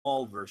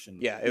version.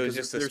 Yeah, it was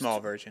Because just a small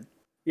version.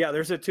 yeah,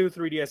 there's a 2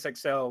 3DS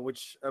XL,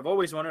 which I've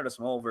always wanted a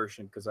small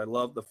version because I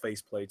love the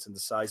faceplates and the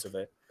size of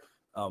it.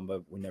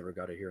 But we never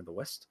got it here in the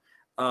West.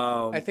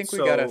 I think we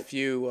got a So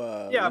few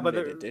yeah, but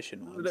limited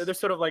edition they're ones.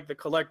 sort of like the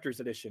collector's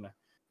edition.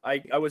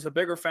 I was a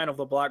bigger fan of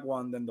the black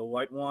one than the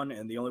white one,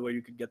 and the only way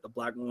you could get the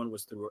black one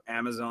was through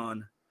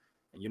Amazon.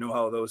 And you know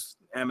how those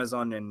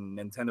Amazon and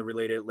Nintendo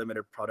related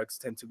limited products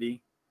tend to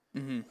be.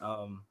 Hmm.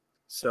 Um,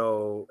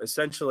 so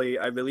essentially,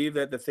 I believe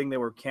that the thing they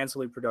were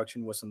canceling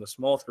production was on the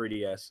small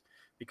 3DS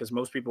because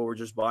most people were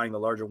just buying the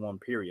larger one.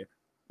 Period.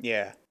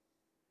 Yeah.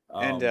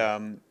 And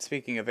Um,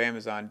 speaking of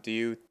Amazon, do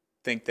you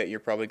think that you're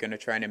probably going to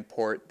try and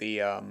import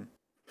the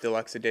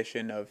deluxe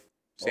edition of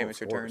oh,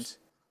 Samus of course, Returns?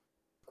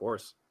 of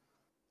course.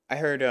 I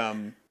heard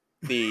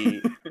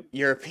the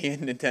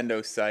European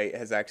Nintendo site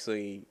has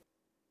actually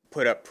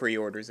put up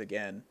pre-orders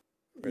again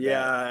for Yeah,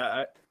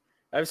 that.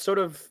 I've sort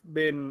of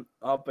been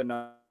up and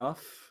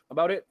off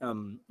about it.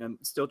 I'm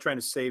still trying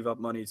to save up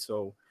money,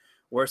 so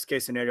worst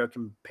case scenario, I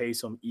can pay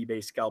some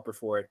eBay scalper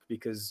for it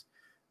because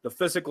the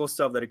physical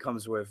stuff that it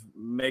comes with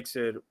makes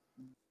it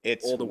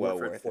It's all the well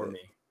worth it worth for it. me.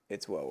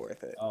 It's well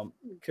worth it.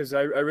 Because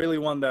I really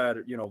want that,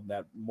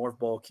 that morph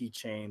ball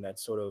keychain, that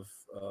sort of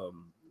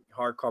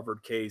hard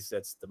covered case.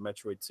 That's the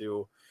Metroid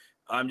 2.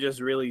 I'm just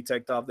really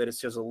ticked off that it's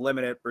just a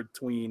limited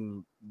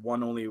between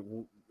one only.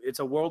 It's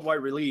a worldwide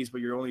release,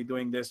 but you're only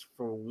doing this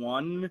for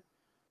one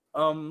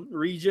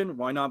region.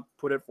 Why not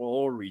put it for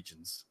all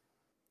regions?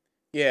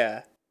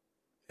 Yeah,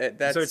 So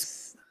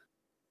that's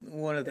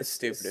one of the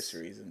stupidest it's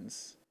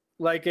reasons.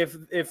 like if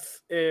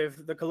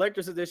the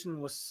collector's edition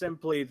was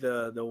simply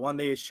the one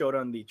they showed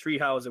on the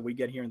treehouse that we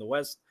get here in the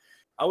West,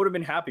 I would have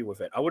been happy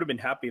with it. I would have been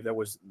happy if there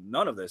was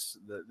none of this.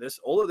 This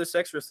all of this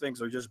extra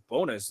things are just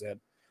bonus that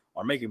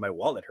are making my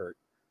wallet hurt.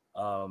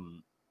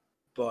 Um,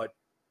 but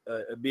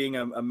being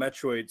a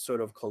Metroid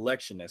sort of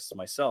collectionist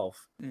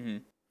myself Hmm.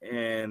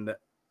 and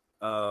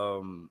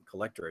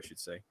collector, I should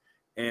say,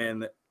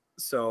 and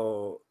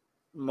so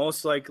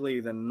most likely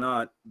than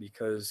not,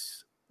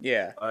 because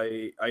Yeah,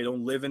 I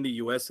don't live in the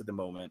U.S. at the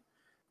moment.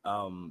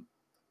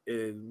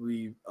 It would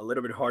be a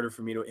little bit harder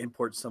for me to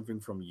import something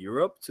from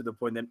Europe to the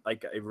point that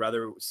like I'd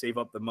rather save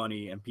up the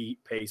money and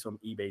pay some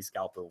eBay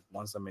scalper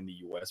once I'm in the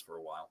U.S. for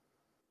a while.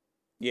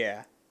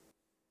 yeah,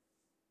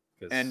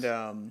 and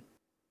Because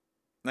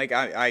like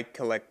I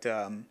collect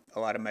a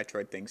lot of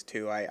Metroid things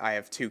too. I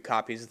have two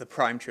copies of the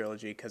Prime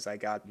trilogy because I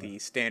got yeah, the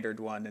standard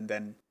one, and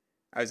then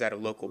I was at a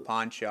local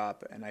pawn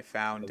shop and I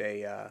found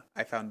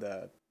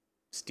the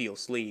steel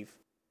sleeve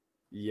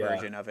yeah,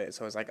 version of it.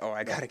 So I was like, oh,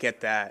 I no, gotta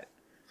get that.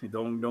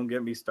 don't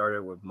get me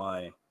started with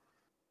my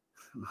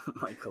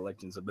my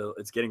collections.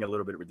 It's getting a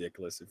little bit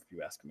ridiculous if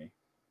you ask me.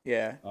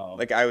 Yeah,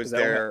 like I was Because I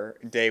don't have. there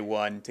day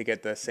one to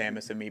get the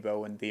Samus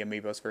amiibo when the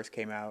amiibos first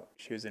came out.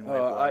 She was in wave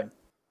Uh, I one.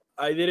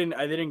 I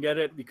didn't get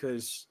it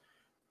because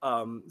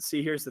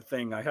see, here's the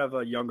thing. I have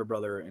a younger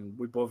brother and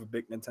we both are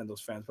big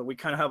Nintendo's fans, but we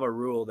kind of have a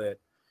rule that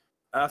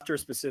after a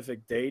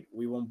specific date,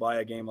 we won't buy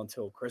a game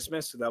until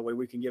Christmas, so that way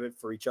we can give it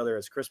for each other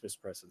as Christmas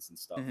presents and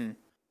stuff.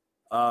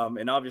 Hmm.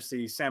 And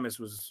obviously Samus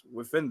was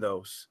within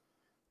those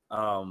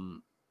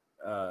um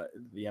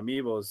the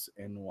amiibos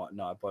and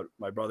whatnot, but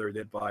my brother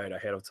did buy it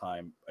ahead of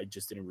time. I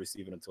just didn't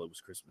receive it until it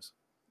was Christmas.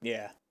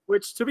 Yeah,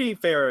 Which, to be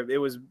fair, it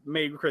was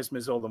made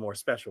Christmas all the more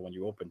special when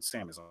you open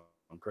Samus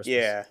on Christmas.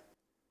 yeah.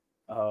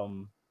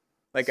 Um,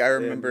 Like I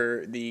and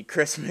remember the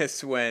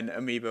Christmas when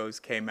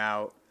amiibos came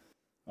out.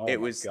 oh my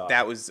That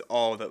god, was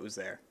all that was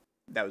there.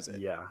 That was it.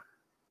 yeah,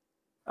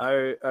 I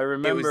It was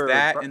remember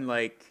that and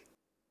like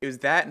it was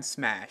that and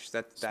Smash.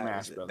 That was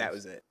Smash it. That Brothers.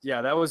 was it.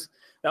 Yeah, that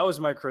was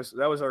my Christmas.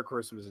 That was our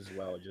Christmas as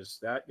well. Just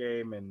that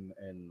game and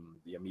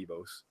the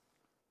amiibos.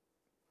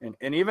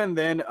 And even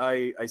then,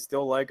 I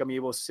still like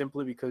amiibos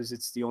simply because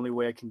it's the only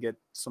way I can get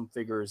some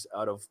figures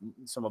out of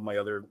some of my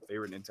other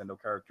favorite Nintendo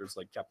characters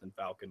like Captain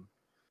Falcon,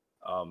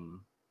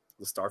 um,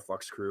 the Star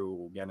Fox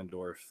crew,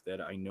 Ganondorf. That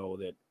I know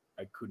that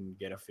I couldn't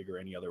get a figure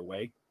any other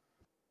way.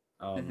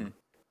 Hmm. Um,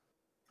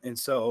 and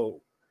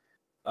so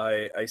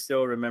I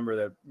still remember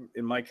that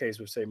in my case,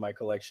 with say my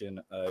collection,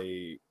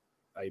 I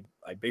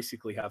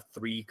basically have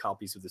three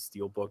copies of the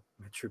Steelbook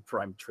Metroid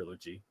Prime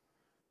trilogy.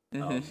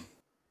 Hmm. Um,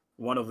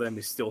 one of them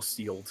is still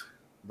sealed,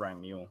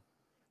 brand new.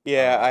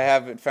 Yeah, I Um,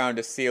 haven't found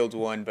a sealed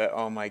one, but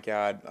oh my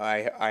god,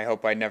 I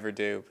hope I never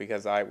do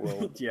because I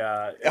will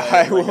yeah,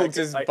 I like will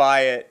just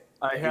buy it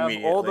I have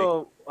all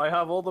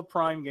immediately. the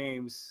Prime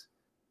games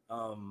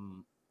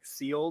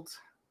sealed,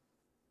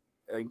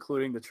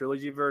 including the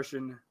trilogy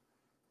version.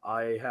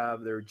 I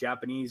have their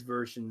Japanese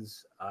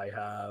versions. I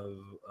have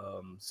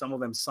some of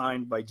them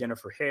signed by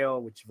Jennifer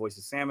Hale, which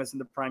voices Samus in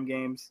the Prime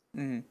games.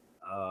 Hmm.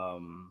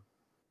 Um,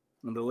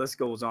 and the list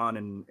goes on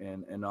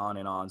and on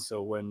and on.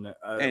 So when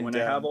And I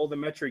have all the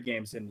Metroid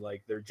games in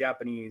like their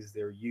Japanese,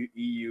 their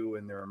EU,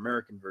 and their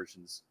American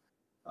versions,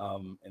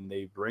 and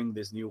they bring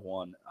this new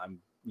one,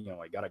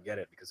 I gotta get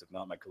it because if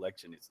not, my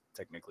collection is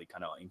technically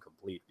kind of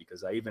incomplete.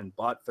 Because I even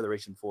bought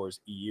Federation Force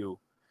EU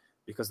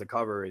because the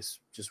cover is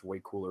just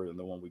way cooler than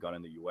the one we got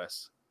in the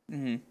US.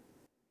 hmm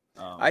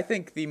I Um,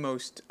 think the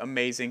most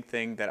amazing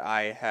thing that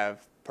I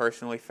have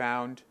personally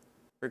found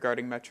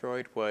regarding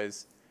Metroid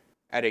was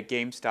at a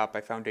GameStop.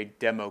 I found a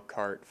demo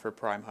cart for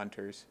Prime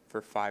Hunters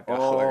for $5.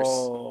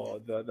 oh,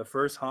 the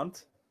first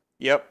hunt.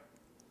 Yep,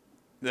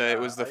 it Yeah,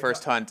 was the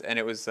first hunt, and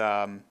it was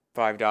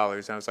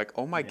 $5. And I was like,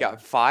 oh my yeah.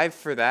 god, five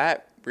for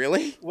that?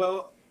 Really?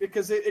 Well,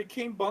 because it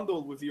came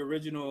bundled with the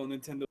original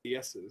Nintendo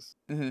DSs.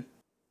 Hmm.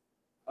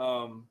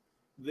 Um,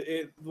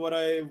 what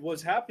I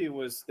was happy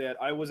was that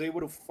I was able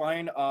to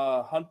find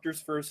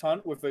Hunter's First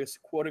Hunt with a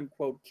quote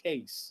unquote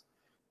case,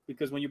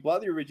 because when you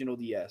bought the original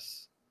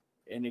DS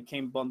and it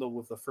came bundled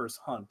with the first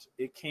hunt,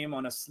 it came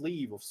on a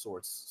sleeve of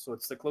sorts. So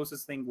it's the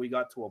closest thing we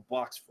got to a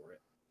box for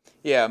it.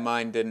 Yeah,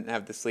 mine didn't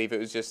have the sleeve. It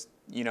was just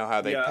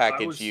how they Yeah,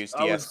 package used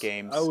DS I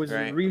games, was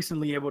right?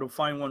 recently able to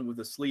find one with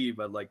a sleeve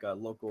at like a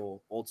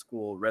local old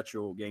school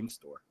retro game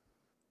store.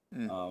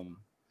 Mm. Um,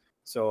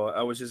 so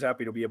I was just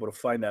happy to be able to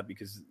find that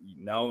because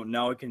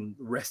now I can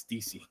rest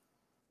DC.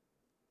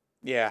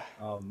 Yeah.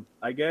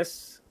 I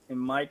guess in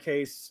my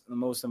case, the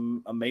most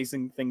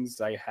amazing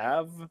things I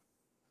have,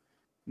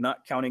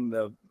 not counting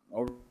the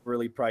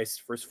overly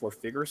priced first four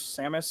figures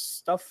Samus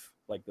stuff,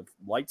 like the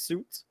light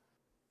suits,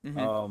 Hmm.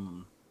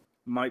 um,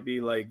 might be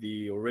like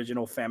the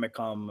original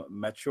Famicom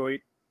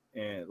Metroid,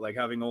 and like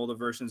having all the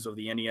versions of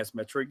the NES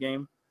Metroid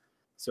game.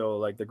 So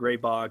like the gray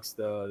box,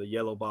 the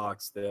yellow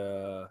box,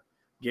 the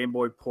Game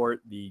Boy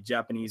port, the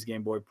Japanese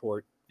Game Boy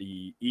port,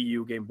 the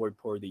EU Game Boy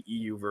port, the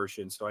EU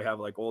version. So I have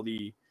like all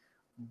the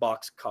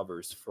box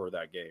covers for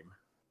that game.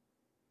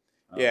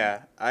 Um,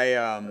 Yeah, I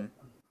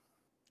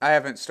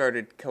haven't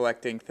started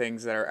collecting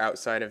things that are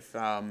outside of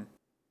the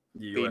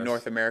the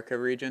North US. America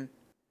region,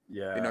 the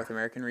Yeah. North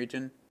American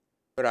region.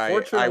 But I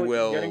Fortunately,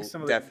 getting will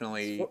some of the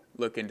definitely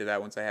look into that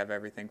once I have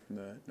everything from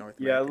the North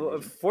yeah, American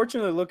region.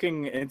 fortunately,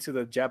 looking into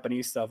the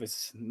Japanese stuff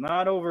is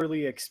not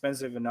overly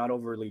expensive and not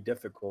overly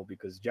difficult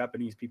because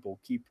Japanese people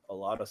keep a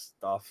lot of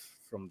stuff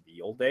from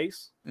the old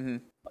days. Hmm.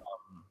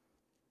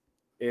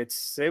 It's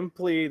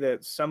simply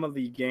that some of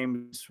the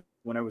games,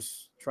 when I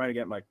was trying to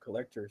get my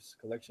collector's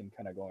collection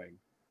kind of going,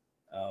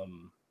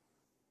 um,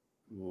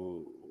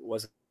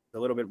 was a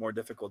little bit more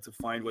difficult to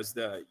find was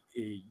the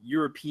a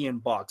European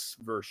box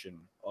version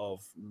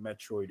of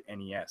Metroid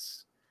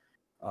NES.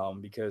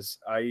 Because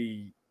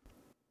I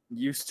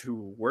used to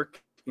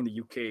work in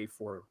the UK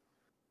for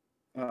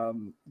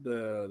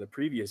the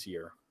previous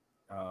year,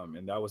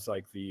 and that was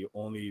like the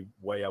only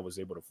way I was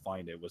able to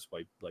find it was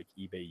by like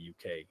eBay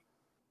UK,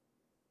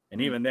 and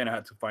Mm. even then I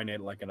had to find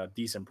it like at a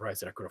decent price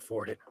that I could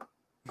afford it.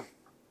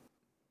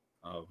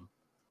 Um,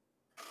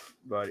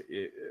 but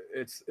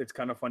it's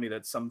kind of funny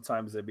that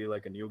sometimes there'd be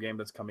like a new game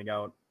that's coming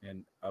out,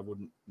 and I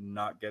would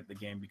not get the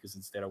game because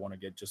instead I want to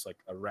get just like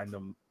a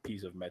random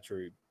piece of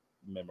Metroid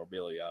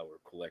memorabilia or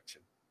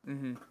collection.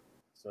 Hmm.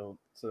 So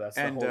that's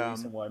the And whole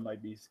reason why I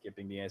might be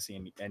skipping the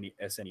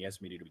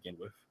SNES media to begin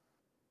with.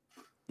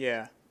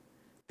 yeah,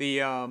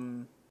 the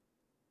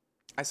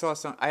I saw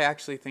some. I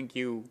actually think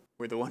you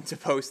were the one to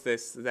post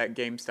this. That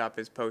GameStop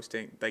is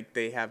posting, like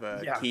they have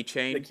a Yeah, the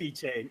keychain.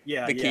 keychain.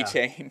 Yeah, The yeah.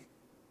 keychain.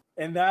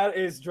 And that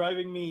is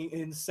driving me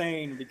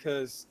insane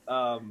because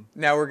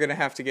Now we're gonna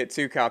have to get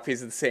two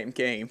copies of the same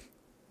game.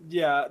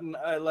 yeah,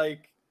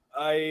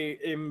 I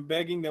am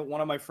begging that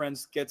one of my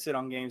friends gets it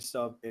on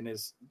GameStop and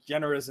is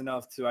generous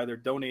enough to either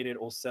donate it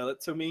or sell it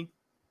to me.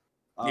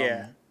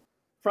 Yeah. Um,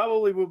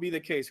 Probably will be the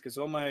case because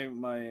all my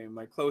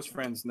close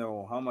friends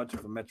know how much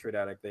of a Metroid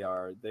addict they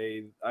are.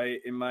 I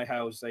in my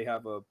house they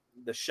have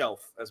the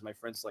shelf, as my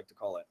friends like to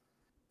call it,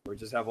 where I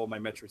just have all my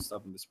Metroid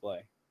stuff in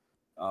display.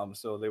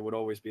 So they would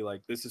always be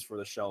like, "This is for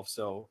the shelf."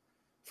 So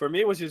for me,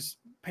 it was just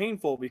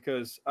painful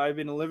because I've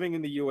been living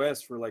in the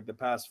U.S. for like the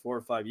past 4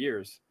 or 5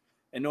 years,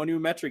 and no new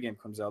Metroid game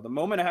comes out. The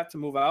moment I have to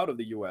move out of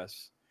the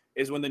U.S.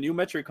 is when the new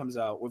Metroid comes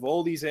out with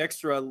all these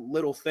extra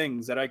little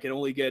things that I can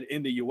only get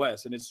in the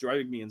U.S. and it's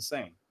driving me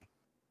insane.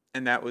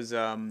 And that was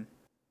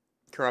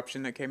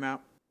Corruption that came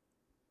out.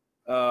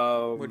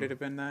 Would it Um, have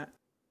been that?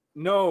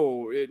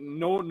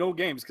 no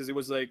games because it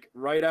was like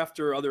right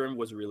after Other M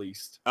was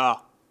released.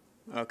 Oh,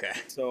 okay.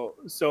 So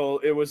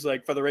it was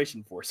like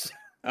Federation Force.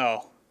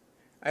 Oh,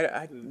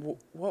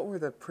 what were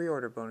the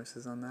pre-order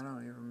bonuses on that? I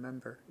don't even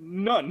remember.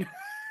 None.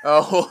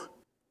 Oh,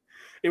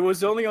 It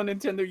was only on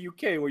Nintendo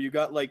UK where you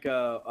got like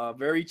a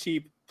very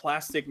cheap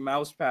plastic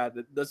mouse pad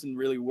that doesn't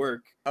really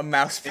work. a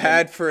mouse And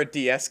pad for a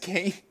DS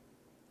game.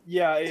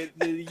 yeah,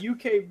 the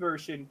UK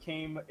version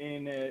came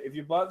in. If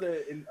you bought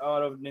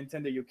out of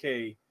Nintendo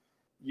UK,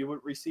 you would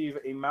receive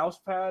a mouse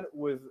pad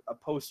with a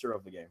poster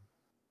of the game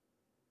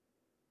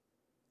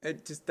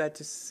That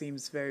just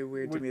seems very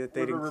weird to me that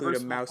they'd with a include a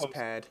reversible mouse poster.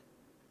 pad.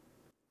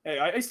 Hey,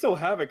 I still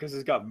have it because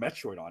it's got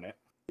Metroid on it.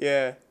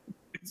 Yeah.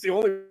 It's the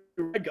only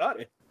way I got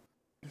it.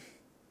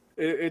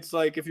 It's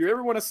like if you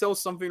ever want to sell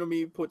something to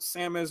me, put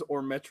Samus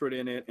or Metroid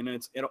in it, and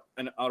it's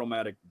an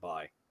automatic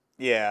buy.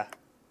 Yeah.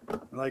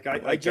 Like I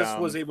Like just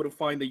was able to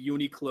find the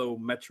Uniqlo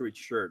Metroid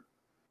shirt.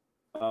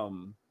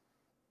 Um,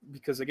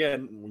 because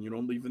again, when you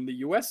don't live in the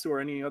U.S. or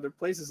any other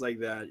places like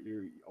that,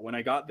 when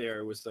I got there,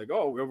 it was like,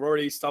 oh, we've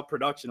already stopped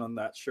production on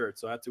that shirt,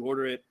 so I had to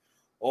order it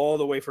all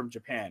the way from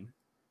Japan.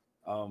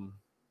 Um,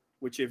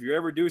 which if you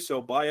ever do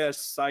so, buy a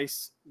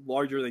size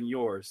larger than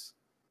yours.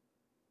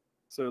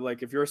 So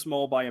like if you're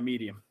small, buy a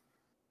medium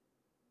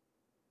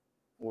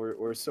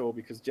or so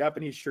because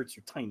Japanese shirts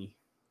are tiny.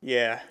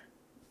 Yeah.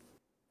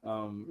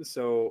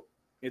 So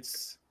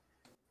it's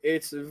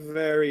it's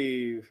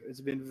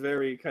been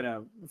very kind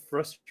of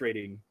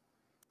frustrating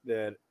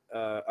that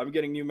I'm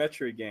getting new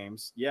Metroid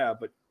games. Yeah,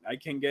 but I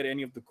can't get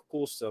any of the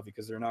cool stuff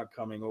because they're not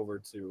coming over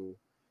to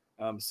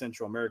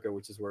Central America,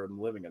 which is where I'm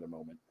living at the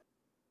moment.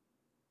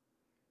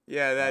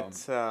 Yeah, Um,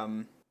 that's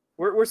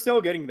we're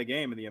still getting the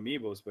game and the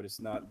amiibos, but it's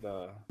not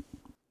the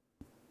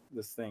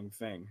same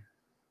thing.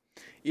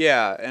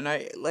 yeah, and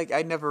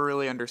I never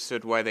really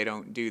understood why they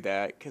don't do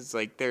that cuz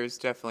like there's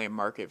definitely a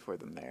market for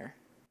them there.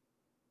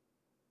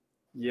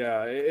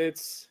 Yeah,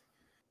 it's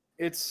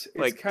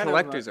Like kind of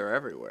collectors are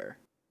everywhere.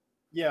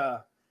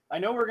 yeah. I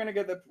know we're gonna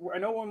get the. I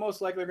know we're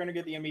most likely gonna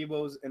get the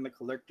amiibos in the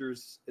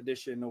collector's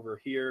edition over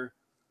here,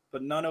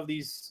 but none of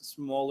these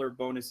smaller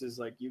bonuses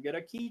like you get a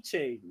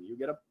keychain, you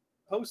get a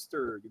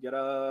poster, you get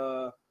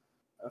a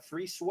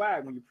free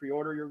swag when you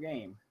pre-order your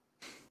game.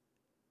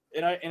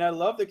 And I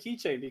love the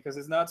keychain because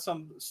it's not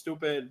some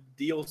stupid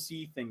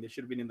DLC thing that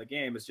should have been in the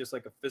game. It's just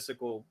like a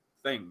physical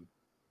thing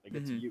I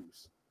get to Mhm.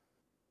 use.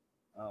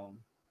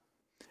 Um,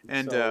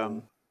 And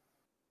so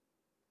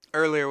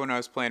earlier when I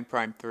was playing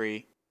Prime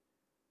 3,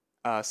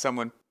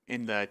 someone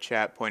in the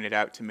chat pointed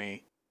out to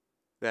me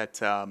that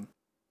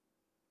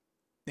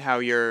how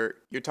you're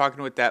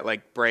talking with that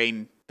like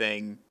brain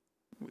thing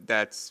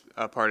that's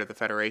a part of the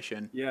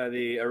Federation, yeah,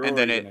 the and Aurora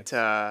then it units.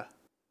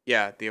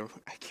 yeah, the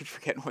I keep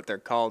forgetting what they're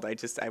called. I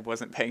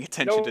wasn't paying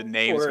attention to No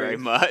names very worries.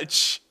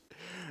 much,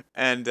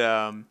 and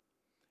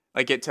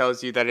like it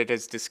tells you that it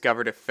has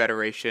discovered a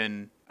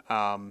Federation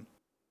um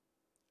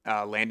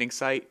landing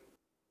site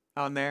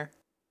on there,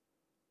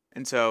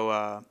 and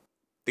so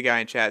the guy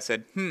in chat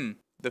said,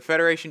 the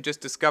Federation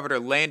just discovered a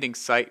landing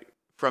site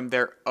from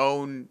their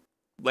own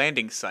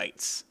landing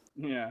sites.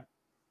 Yeah.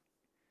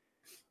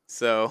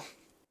 So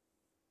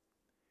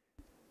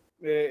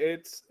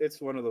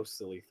It's one of those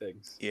silly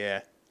things.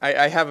 yeah,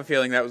 I have a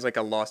feeling that was like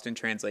a lost in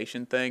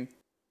translation thing.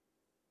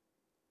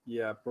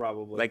 Yeah,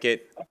 probably. Like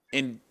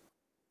in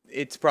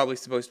it's probably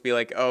supposed to be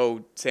like,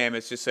 oh, Sam,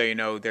 it's just so you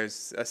know,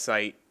 there's a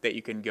site that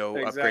you can go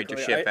upgrade your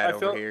Exactly. ship at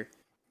over here.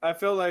 I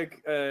feel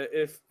like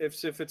if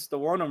it's the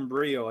one on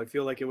Brio, I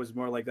feel like it was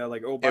more like that.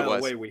 Like, oh, It by the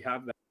was. way, we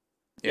have that.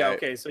 Yeah. Yeah.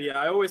 Okay. So yeah,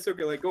 I always took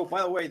it like, oh,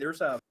 by the way,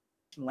 there's a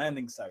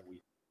landing site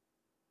we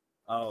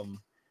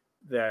um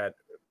that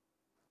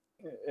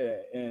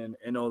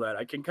and all that.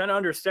 I can kind of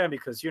understand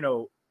because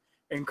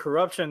in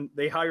corruption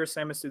they hire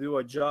Samus to do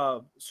a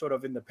job sort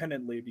of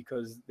independently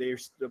because the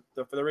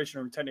Federation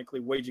are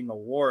technically waging a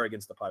war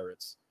against the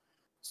pirates.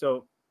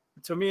 So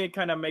to me, it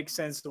kind of makes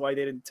sense why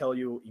they didn't tell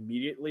you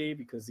immediately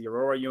because the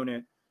Aurora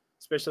unit,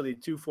 especially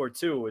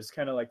 242, is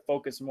kind of like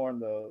focused more on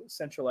the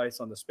centralized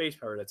on the space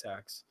pirate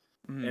attacks.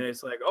 Mhm. And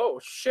it's like, oh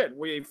shit,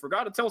 we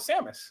forgot to tell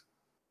Samus.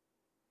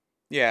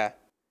 Yeah.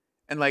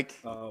 And like,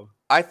 Um,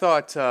 I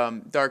thought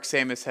Dark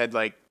Samus had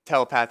like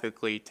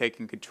telepathically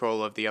taken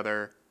control of the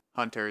other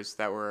hunters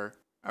that were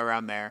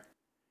around there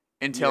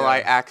until yeah,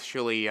 I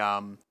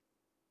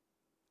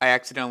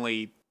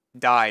accidentally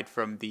died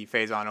from the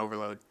Phazon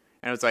overload.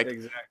 And it was like,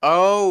 exactly.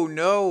 oh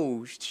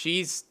no,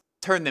 she's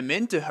turned them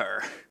into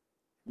her.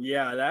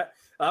 Yeah, that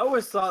I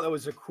always thought that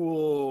was a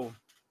cool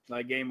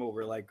like game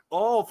over. Like,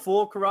 oh,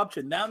 full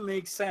corruption. That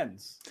makes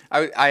sense.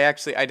 I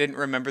didn't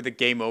remember the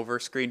game over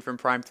screen from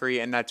Prime 3,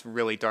 and that's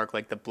really dark,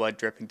 like the blood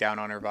dripping down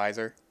on her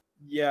visor.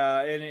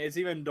 Yeah, and it's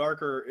even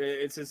darker.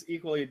 It's just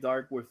equally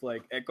dark with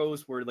like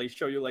echoes where they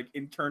show you like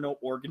internal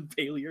organ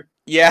failure.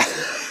 Yeah.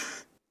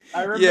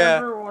 I Yeah.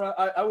 remember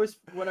I was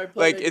when I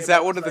played Like, that is game, I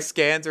that one was of the like,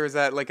 scans, or is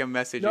that like a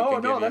message it no, can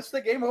give no, you? that's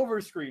the game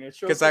over screen. It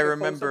shows Because I like a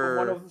close up of one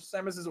remember, of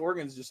Samus's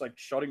organs just like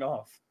shutting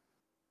off.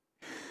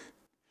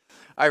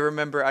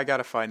 I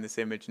gotta find this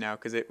image now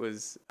because it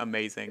was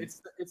amazing.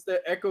 It's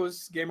the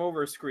Echoes game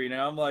over screen,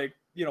 and I'm like,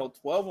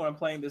 12 when I'm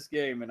playing this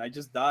game, and I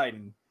just died,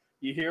 and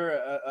you hear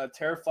a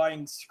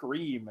terrifying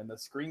scream, and the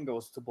screen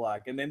goes to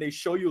black, and then they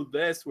show you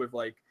this with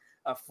like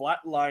a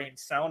flatline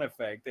sound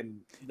effect, and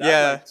that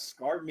Yeah, like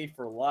scarred me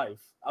for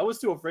life. I was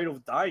too afraid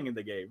of dying in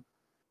the game.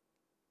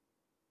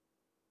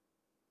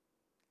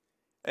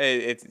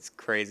 it's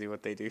crazy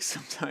what they do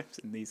sometimes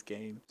in these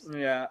games.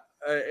 Yeah,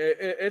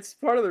 it's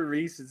part of the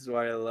reasons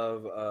why I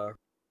love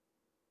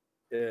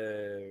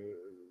the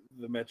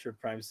Metroid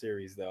Prime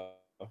series, though.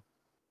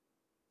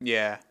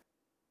 Yeah,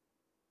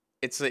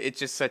 it's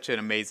just such an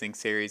amazing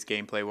series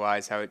gameplay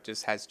wise. How it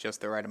just has just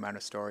the right amount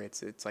of story.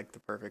 It's like the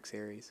perfect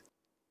series.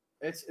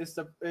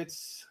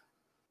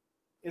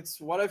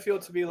 It's what I feel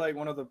to be like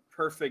one of the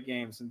perfect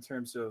games in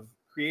terms of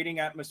creating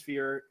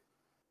atmosphere,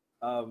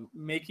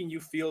 making you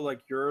feel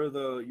like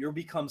you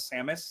become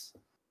Samus,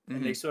 and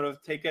Hmm. they sort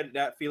of take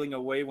that feeling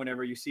away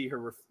whenever you see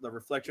her the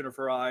reflection of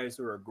her eyes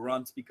or a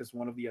grunt because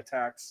one of the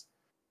attacks.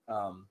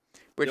 Um,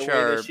 the Which way that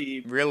are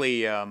she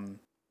really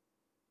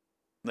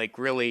like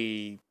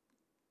really,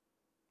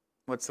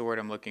 what's the word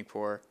I'm looking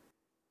for?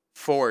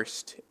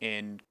 forced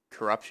in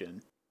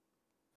corruption.